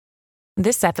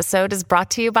This episode is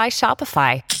brought to you by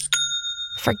Shopify.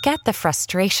 Forget the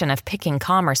frustration of picking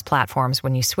commerce platforms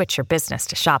when you switch your business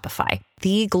to Shopify,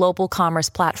 the global commerce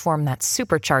platform that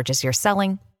supercharges your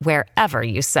selling wherever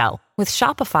you sell. With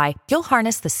Shopify, you'll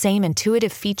harness the same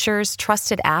intuitive features,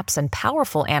 trusted apps, and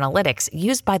powerful analytics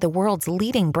used by the world's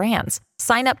leading brands.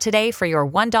 Sign up today for your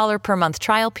 $1 per month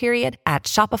trial period at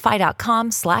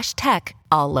shopify.com/tech,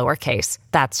 all lowercase.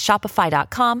 That's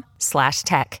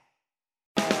shopify.com/tech.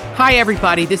 Hi,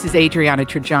 everybody. This is Adriana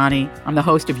Trajani. I'm the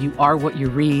host of You Are What You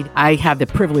Read. I have the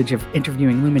privilege of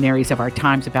interviewing luminaries of our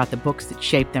times about the books that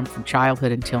shaped them from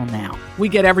childhood until now. We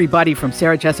get everybody from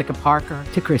Sarah Jessica Parker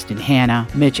to Kristen Hanna,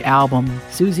 Mitch Albom,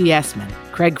 Susie Essman,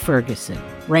 Craig Ferguson,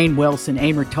 Rainn Wilson,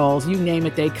 Amor Tolls, you name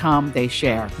it, they come, they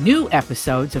share. New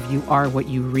episodes of You Are What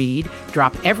You Read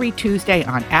drop every Tuesday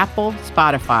on Apple,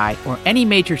 Spotify, or any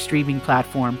major streaming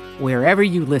platform wherever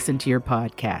you listen to your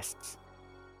podcasts.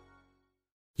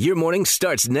 Your morning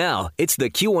starts now. It's the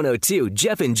Q102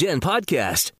 Jeff and Jen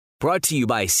podcast, brought to you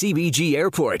by CBG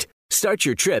Airport. Start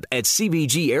your trip at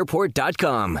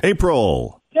CBGAirport.com.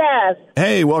 April. Yes.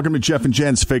 Hey, welcome to Jeff and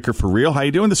Jen's Faker for Real. How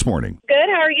you doing this morning? Good.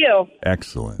 How are you?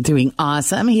 Excellent. Doing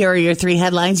awesome. Here are your three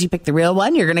headlines. You pick the real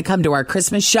one. You're going to come to our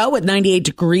Christmas show at 98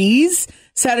 degrees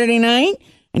Saturday night.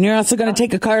 And you're also going to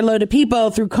take a carload of people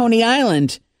through Coney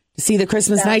Island to see the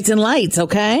Christmas Nights and Lights,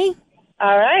 okay?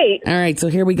 All right. All right, so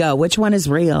here we go. Which one is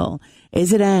real?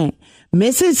 Is it A,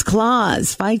 Mrs.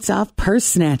 Claus fights off purse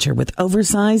snatcher with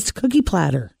oversized cookie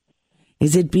platter?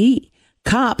 Is it B,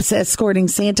 cops escorting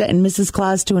Santa and Mrs.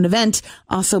 Claus to an event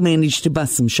also managed to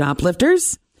bust some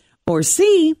shoplifters? Or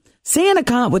C, Santa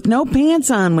caught with no pants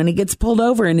on when he gets pulled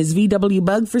over in his VW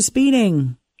Bug for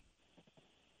speeding?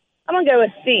 I'm going to go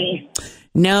with C.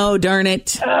 No, darn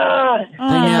it. I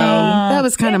know. That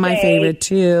was kind of my favorite,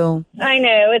 too. I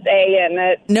know. It's A, isn't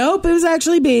it? Nope, it was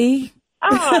actually B.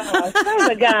 Oh, son of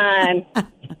a gun.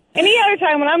 Any other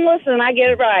time when I'm listening, I get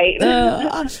it right.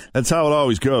 That's how it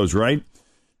always goes, right?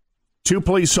 Two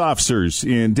police officers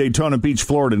in Daytona Beach,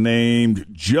 Florida, named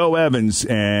Joe Evans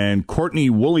and Courtney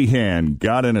Woollyhan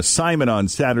got an assignment on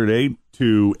Saturday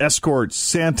to escort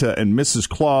Santa and Mrs.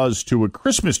 Claus to a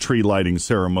Christmas tree lighting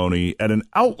ceremony at an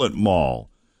outlet mall.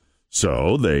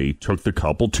 So they took the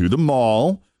couple to the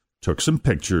mall, took some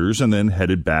pictures, and then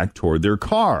headed back toward their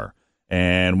car.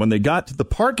 And when they got to the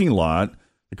parking lot,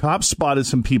 the cops spotted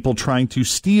some people trying to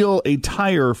steal a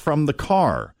tire from the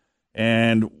car.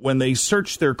 And when they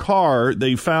searched their car,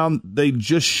 they found they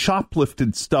just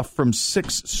shoplifted stuff from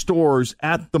 6 stores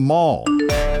at the mall.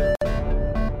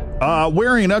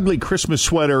 Wearing an ugly Christmas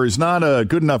sweater is not a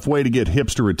good enough way to get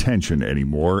hipster attention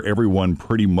anymore. Everyone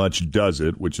pretty much does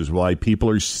it, which is why people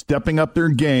are stepping up their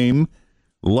game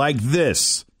like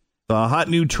this. The hot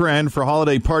new trend for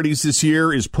holiday parties this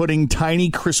year is putting tiny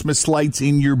Christmas lights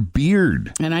in your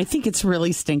beard. And I think it's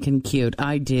really stinking cute.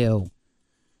 I do.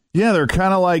 Yeah, they're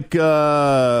kind of like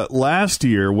last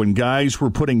year when guys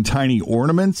were putting tiny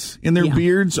ornaments in their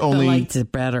beards. Only the lights are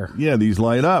better. Yeah, these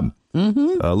light up.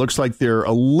 Mm-hmm. Looks like they're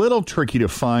a little tricky to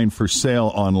find for sale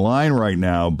online right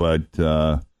now, but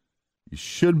you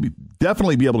should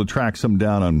definitely be able to track some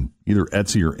down on either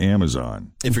Etsy or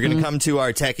Amazon. If you're going to come to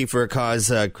our Tacky for a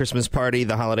Cause Christmas party,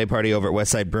 the holiday party over at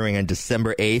Westside Brewing on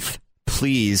December 8th,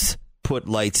 please put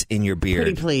lights in your beard.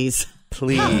 Pretty please.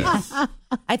 Please.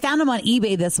 I found them on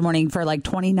eBay this morning for like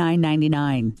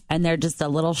 $29.99, and they're just a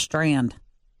little strand.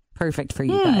 Perfect for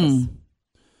you guys.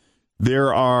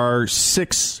 There are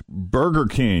 6 Burger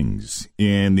Kings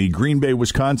in the Green Bay,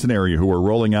 Wisconsin area who are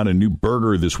rolling out a new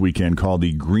burger this weekend called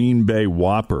the Green Bay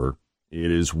Whopper. It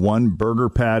is 1 burger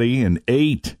patty and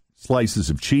 8 slices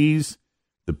of cheese.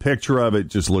 The picture of it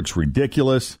just looks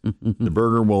ridiculous. The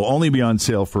burger will only be on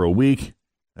sale for a week.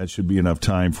 That should be enough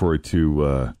time for it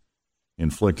to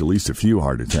inflict at least a few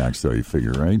heart attacks, though, you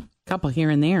figure, right? A couple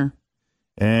here and there.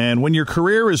 And when your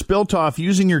career is built off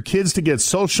using your kids to get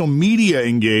social media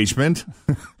engagement,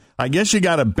 I guess you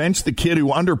got to bench the kid who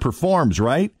underperforms,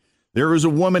 right? There is a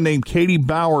woman named Katie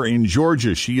Bauer in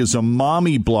Georgia. She is a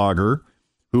mommy blogger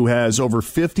who has over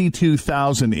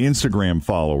 52,000 Instagram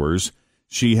followers.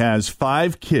 She has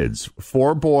 5 kids,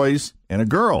 4 boys and a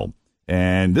girl.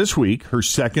 And this week, her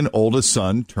second oldest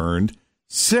son turned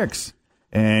 6.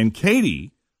 And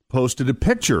Katie posted a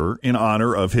picture in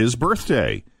honor of his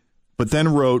birthday, but then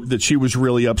wrote that she was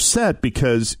really upset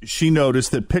because she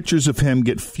noticed that pictures of him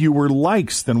get fewer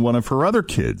likes than one of her other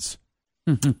kids.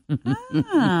 What's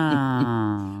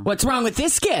wrong with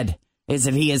this kid?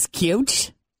 Isn't he as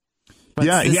cute? What's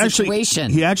yeah, the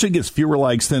he actually gets fewer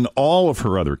likes than all of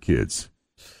her other kids.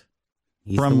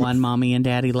 He's the one mommy and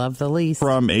daddy love the least.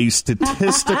 From a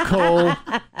statistical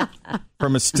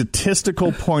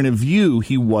point of view,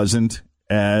 he wasn't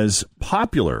as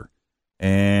popular.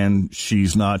 And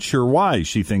she's not sure why.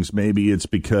 She thinks maybe it's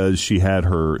because she had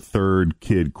her third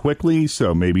kid quickly,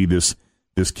 so maybe this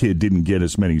kid didn't get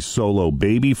as many solo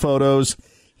baby photos.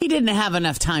 He didn't have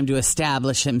enough time to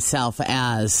establish himself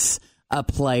as a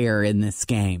player in this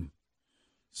game.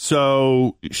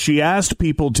 So she asked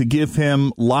people to give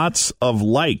him lots of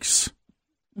likes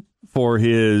for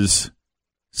his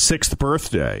 6th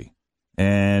birthday.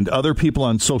 And other people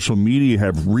on social media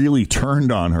have really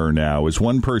turned on her now. As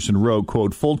one person wrote,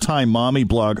 quote, "Full-time mommy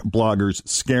bloggers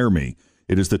scare me.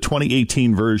 It is the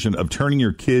 2018 version of turning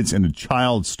your kids into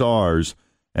child stars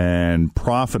and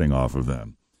profiting off of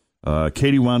them."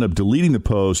 Katie wound up deleting the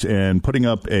post and putting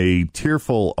up a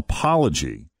tearful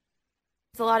apology.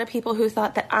 There's a lot of people who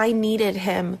thought that I needed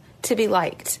him to be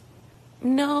liked.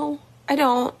 No, I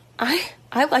don't.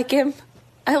 I like him.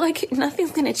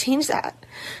 Nothing's going to change that.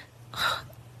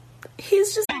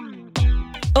 He's just...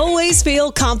 Always feel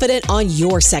confident on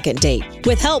your second date.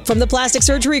 With help from the Plastic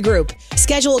Surgery Group.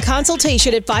 Schedule a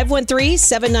consultation at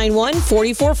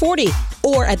 513-791-4440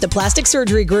 or at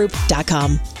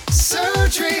theplasticsurgerygroup.com.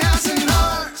 Surgery has an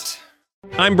art.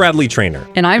 I'm Bradley Trainer.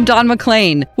 And I'm Don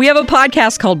McClain. We have a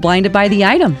podcast called Blinded by the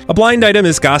Item. A blind item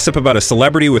is gossip about a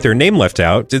celebrity with their name left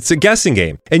out. It's a guessing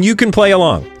game, and you can play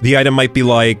along. The item might be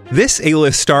like, this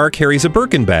A-list star carries a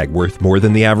Birkin bag worth more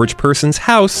than the average person's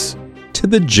house to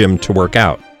the gym to work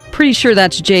out. Pretty sure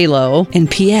that's J-Lo.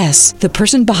 And P.S. the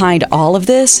person behind all of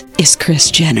this is Kris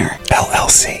Jenner,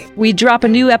 LLC. We drop a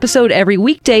new episode every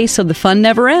weekday so the fun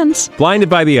never ends. Blinded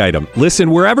by the Item.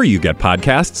 Listen wherever you get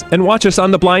podcasts and watch us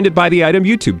on the Blinded by the Item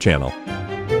YouTube channel.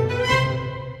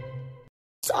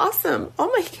 It's awesome. All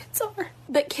my kids are.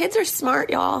 But kids are smart,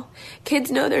 y'all. Kids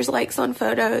know there's likes on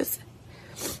photos.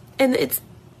 And it's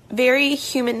very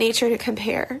human nature to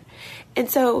compare. And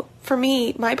so for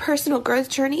me, my personal growth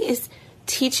journey is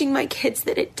teaching my kids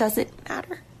that it doesn't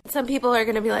matter. Some people are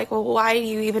going to be like, well, why do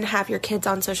you even have your kids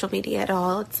on social media at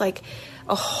all? It's like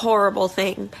a horrible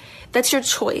thing. That's your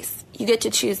choice. You get to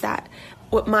choose that.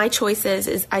 What my choice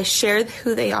is I share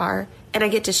who they are, and I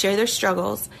get to share their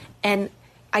struggles, and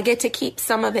I get to keep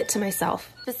some of it to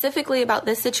myself. Specifically about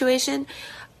this situation,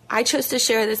 I chose to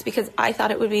share this because I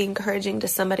thought it would be encouraging to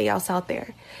somebody else out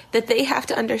there, that they have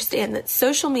to understand that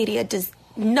social media does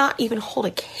not even hold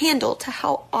a candle to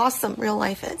how awesome real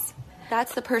life is.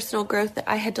 That's the personal growth that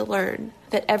I had to learn,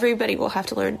 that everybody will have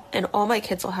to learn, and all my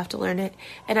kids will have to learn it.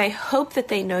 And I hope that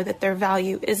they know that their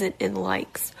value isn't in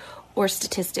likes or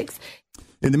statistics.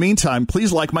 In the meantime,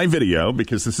 please like my video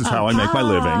because this is how I make my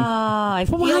living. I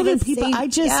feel Why do the people? same. Why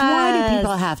do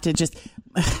people have to just?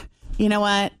 You know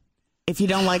what? If you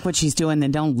don't like what she's doing,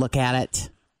 then don't look at it.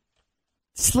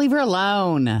 Just leave her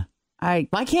alone.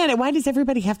 Why can't it? Why does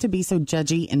everybody have to be so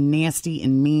judgy and nasty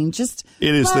and mean? Just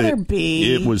let her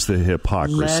be. It was the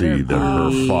hypocrisy that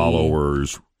her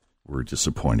followers were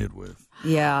disappointed with.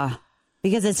 Yeah.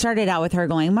 Because it started out with her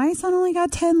going, my son only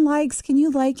got 10 likes. Can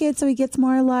you like it so he gets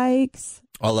more likes?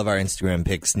 All of our Instagram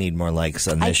pics need more likes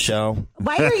on this show.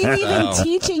 Why are you even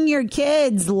teaching your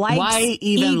kids likes? Why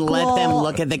even let them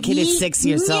look at the kid is 6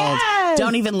 years old?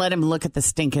 Don't even let him look at the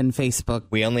stinking Facebook.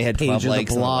 We only had 12 page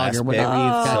likes or the blog on the last or whatever you've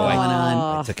got going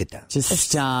on. I took it down. Just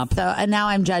stop. So, and now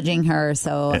I'm judging her,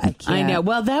 so I can't. I know.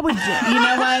 Well, that would, you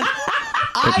know what?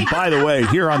 And by the way,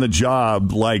 here on the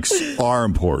job, likes are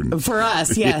important. For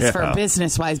us, yes, Yeah. for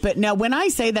business-wise. But no, when I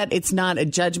say that, it's not a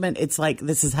judgment. It's like,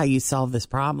 this is how you solve this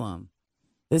problem.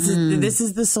 This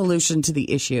is the solution to the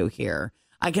issue here.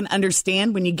 I can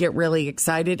understand when you get really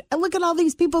excited. And look at all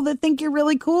these people that think you're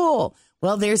really cool.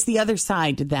 Well, there's the other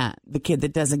side to that. The kid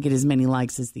that doesn't get as many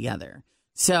likes as the other.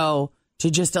 So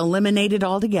to just eliminate it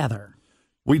altogether.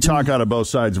 We talk out of both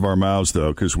sides of our mouths,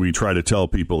 though, because we try to tell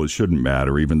people it shouldn't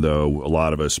matter, even though a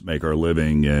lot of us make our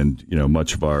living and, you know,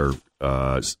 much of our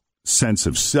sense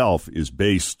of self is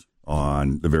based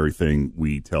on the very thing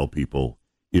we tell people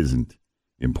isn't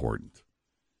important.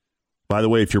 By the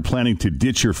way, if you're planning to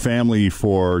ditch your family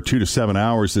for 2 to 7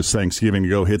 hours this Thanksgiving to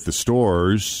go hit the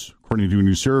stores, according to a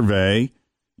new survey,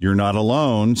 you're not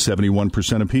alone.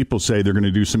 71% of people say they're going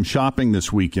to do some shopping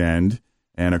this weekend.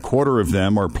 And a quarter of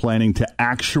them are planning to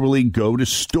actually go to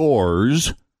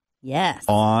stores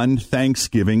on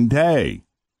Thanksgiving Day.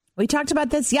 We talked about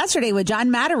this yesterday with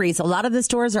John Matteries. A lot of the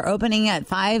stores are opening at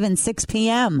 5 and 6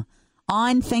 p.m.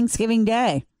 on Thanksgiving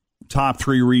Day. Top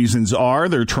 3 reasons are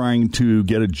they're trying to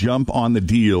get a jump on the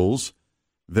deals.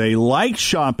 They like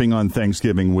shopping on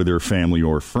Thanksgiving with their family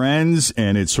or friends,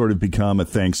 and it's sort of become a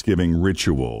Thanksgiving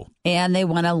ritual. And they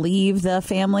want to leave the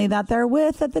family that they're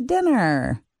with at the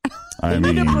dinner. I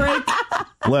mean, need a break.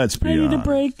 Let's be honest. I need a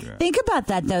break. Yeah. Think about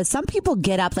that, though. Some people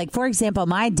get up, like, for example,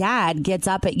 my dad gets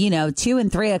up at, 2 and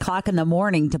 3 o'clock in the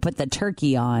morning to put the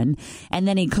turkey on. And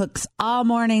then he cooks all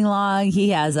morning long. He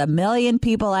has 1 million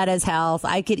people at his house.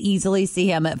 I could easily see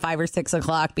him at 5 or 6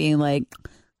 o'clock being like,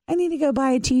 I need to go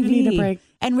buy a TV. I need a break.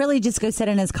 And really just go sit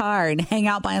in his car and hang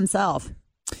out by himself.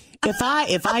 If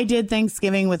I did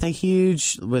Thanksgiving with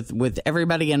with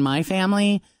everybody in my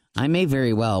family, I may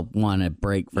very well want a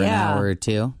break for an hour or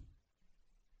two.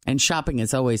 And shopping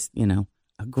is always,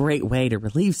 a great way to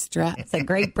relieve stress. It's a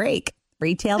great break.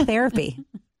 Retail therapy.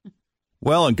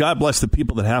 Well, and God bless the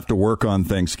people that have to work on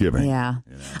Thanksgiving. Yeah.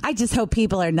 I just hope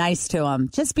people are nice to them.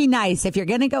 Just be nice. If you're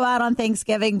going to go out on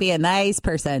Thanksgiving, be a nice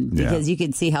person because you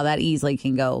can see how that easily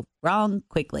can go wrong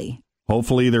quickly.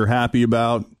 Hopefully they're happy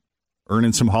about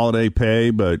earning some holiday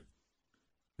pay, but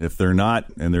if they're not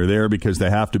and they're there because they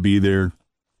have to be there,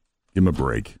 give them a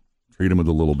break. Treat them with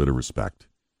a little bit of respect.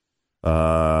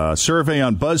 Survey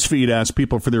on BuzzFeed asked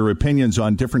people for their opinions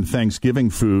on different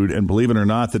Thanksgiving food, and believe it or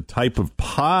not, the type of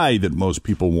pie that most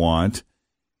people want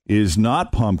is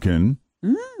not pumpkin.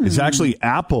 It's actually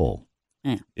apple.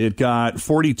 It got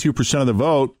 42% of the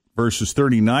vote versus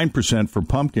 39% for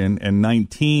pumpkin and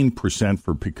 19%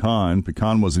 for pecan.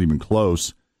 Pecan wasn't even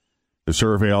close. The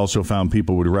survey also found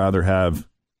people would rather have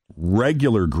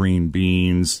regular green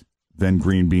beans than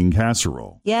green bean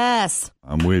casserole. Yes.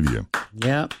 I'm with you.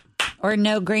 Yep. Or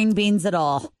no green beans at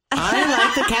all. I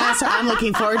like the casserole. I'm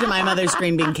looking forward to my mother's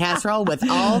green bean casserole with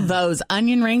all those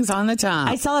onion rings on the top.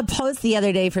 I saw a post the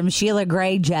other day from Sheila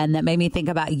Gray, Jen, that made me think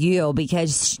about you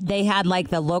because they had like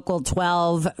the local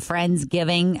 12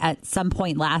 Friendsgiving at some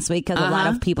point last week because a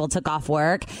lot of people took off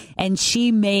work. And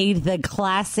she made the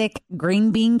classic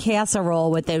green bean casserole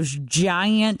with those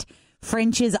giant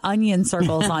French's onion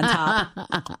circles on top.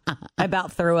 I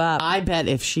about threw up. I bet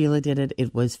if Sheila did it,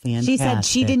 it was fantastic. She said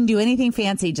she didn't do anything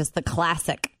fancy, just the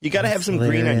classic. You got to have some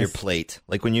green on your plate.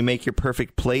 Like when you make your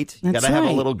perfect plate, you got to have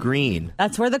a little green.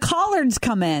 That's where the collards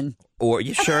come in. Or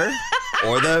you sure?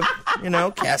 Or the,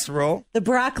 casserole. The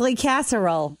broccoli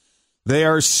casserole. They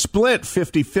are split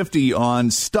 50-50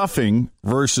 on stuffing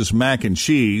versus mac and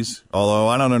cheese, although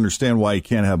I don't understand why you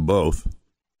can't have both.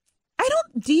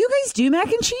 Do you guys do mac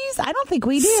and cheese? I don't think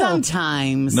we do.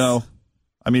 Sometimes. No.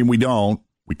 I mean, we don't.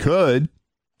 We could.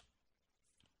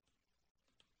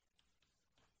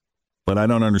 But I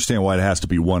don't understand why it has to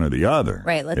be one or the other.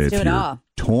 Right, let's do it all.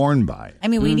 Torn by it. I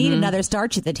mean, we need another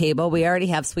starch at the table. We already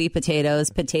have sweet potatoes,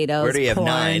 Where do you have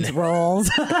corns, 9? rolls.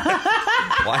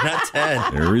 Why not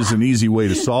 10? There is an easy way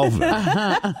to solve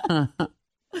that.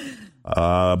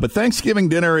 But Thanksgiving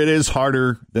dinner, it is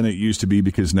harder than it used to be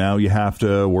because now you have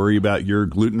to worry about your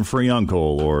gluten-free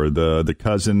uncle or the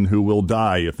cousin who will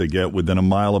die if they get within a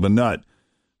mile of a nut.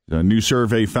 A new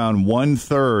survey found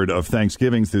 1/3 of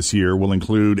Thanksgivings this year will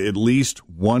include at least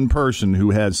one person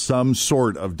who has some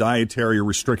sort of dietary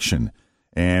restriction.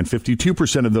 And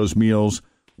 52% of those meals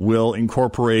will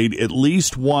incorporate at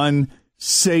least one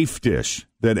safe dish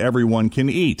that everyone can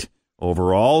eat.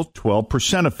 Overall,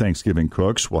 12% of Thanksgiving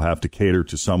cooks will have to cater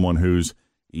to someone who's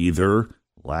either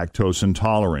lactose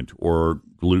intolerant or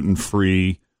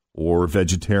gluten-free or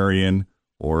vegetarian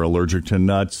or allergic to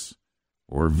nuts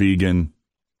or vegan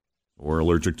or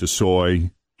allergic to soy.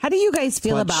 How do you guys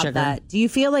feel about sugar. that? Do you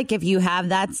feel like if you have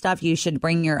that stuff, you should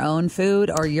bring your own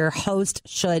food or your host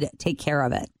should take care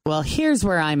of it? Well, here's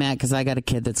where I'm at because I got a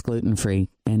kid that's gluten-free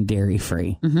and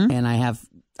dairy-free. And I have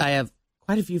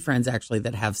quite a few friends, actually,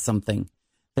 that have something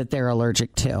that they're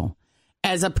allergic to.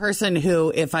 As a person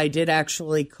who, if I did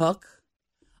actually cook,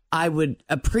 I would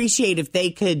appreciate if they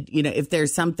could, if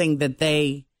there's something that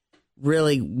they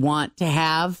really want to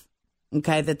have,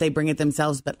 okay, that they bring it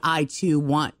themselves. But I, too,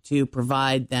 want to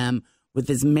provide them with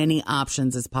as many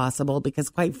options as possible because,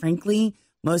 quite frankly,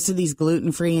 most of these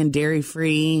gluten-free and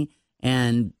dairy-free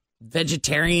and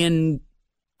vegetarian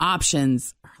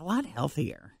options are a lot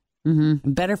healthier. And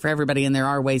better for everybody, and there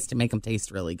are ways to make them taste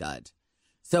really good.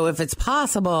 So if it's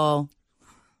possible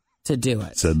to do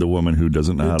it. Said the woman who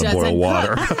doesn't know how to boil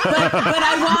water. But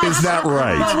I watch, Is that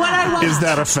right? But what I watch, is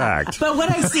that a fact? But what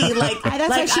I see, That's like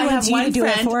why she I wants have you to one do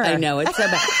it friend. for her. I know it's so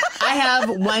bad. I have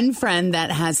one friend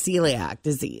that has celiac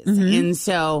disease, and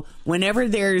so whenever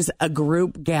there's a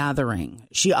group gathering,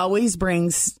 she always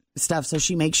brings stuff so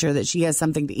she makes sure that she has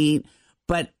something to eat.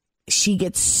 But she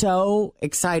gets so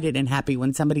excited and happy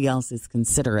when somebody else is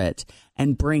considerate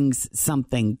and brings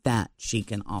something that she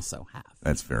can also have.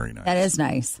 That's very nice. That is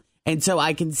nice. And so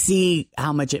I can see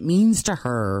how much it means to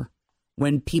her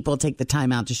when people take the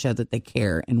time out to show that they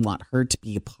care and want her to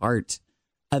be a part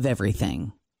of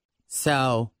everything.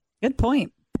 So, good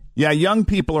point. Yeah, young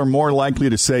people are more likely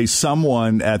to say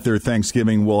someone at their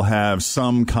Thanksgiving will have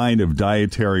some kind of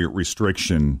dietary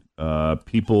restriction.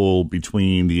 People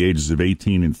between the ages of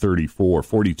 18 and 34,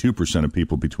 42% of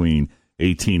people between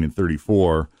 18 and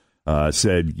 34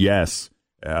 said yes,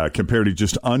 compared to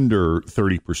just under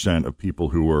 30% of people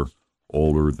who were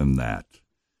older than that.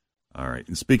 All right.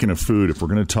 And speaking of food, if we're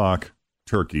going to talk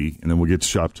turkey, and then we'll get to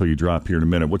Shop Till You Drop here in a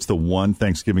minute, what's the one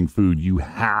Thanksgiving food you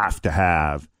have to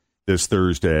have this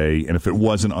Thursday? And if it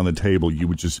wasn't on the table, you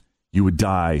would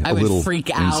die a little freak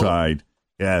out inside.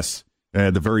 Yes.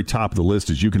 At the very top of the list,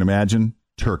 as you can imagine,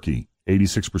 turkey.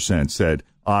 86% said,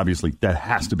 obviously, that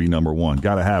has to be number one.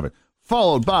 Got to have it.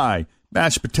 Followed by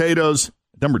mashed potatoes,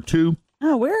 number 2.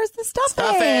 Oh, where is the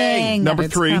stuffing? Number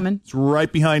 3. It's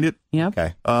right behind it. Yep.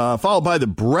 Okay. Followed by the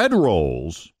bread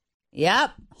rolls.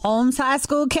 Yep. Holmes High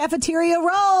School cafeteria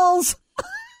rolls.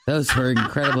 those were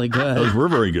incredibly good. Those were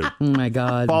very good. Oh, my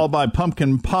God. Followed by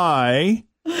pumpkin pie.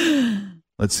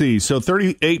 Let's see. So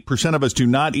 38% of us do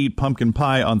not eat pumpkin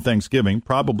pie on Thanksgiving,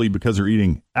 probably because they're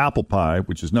eating apple pie,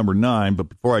 which is number 9. But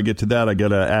before I get to that, I got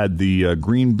to add the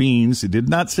green beans. It did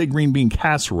not say green bean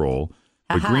casserole,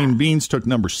 but green beans took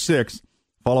number 6,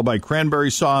 followed by cranberry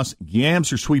sauce,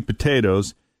 yams or sweet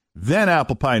potatoes, then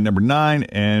apple pie number 9,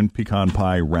 and pecan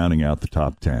pie rounding out the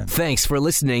top 10. Thanks for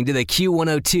listening to the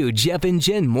Q102 Jeff and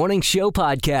Jen Morning Show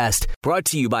podcast, brought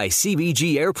to you by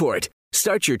CBG Airport.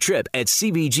 Start your trip at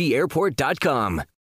CBGAirport.com.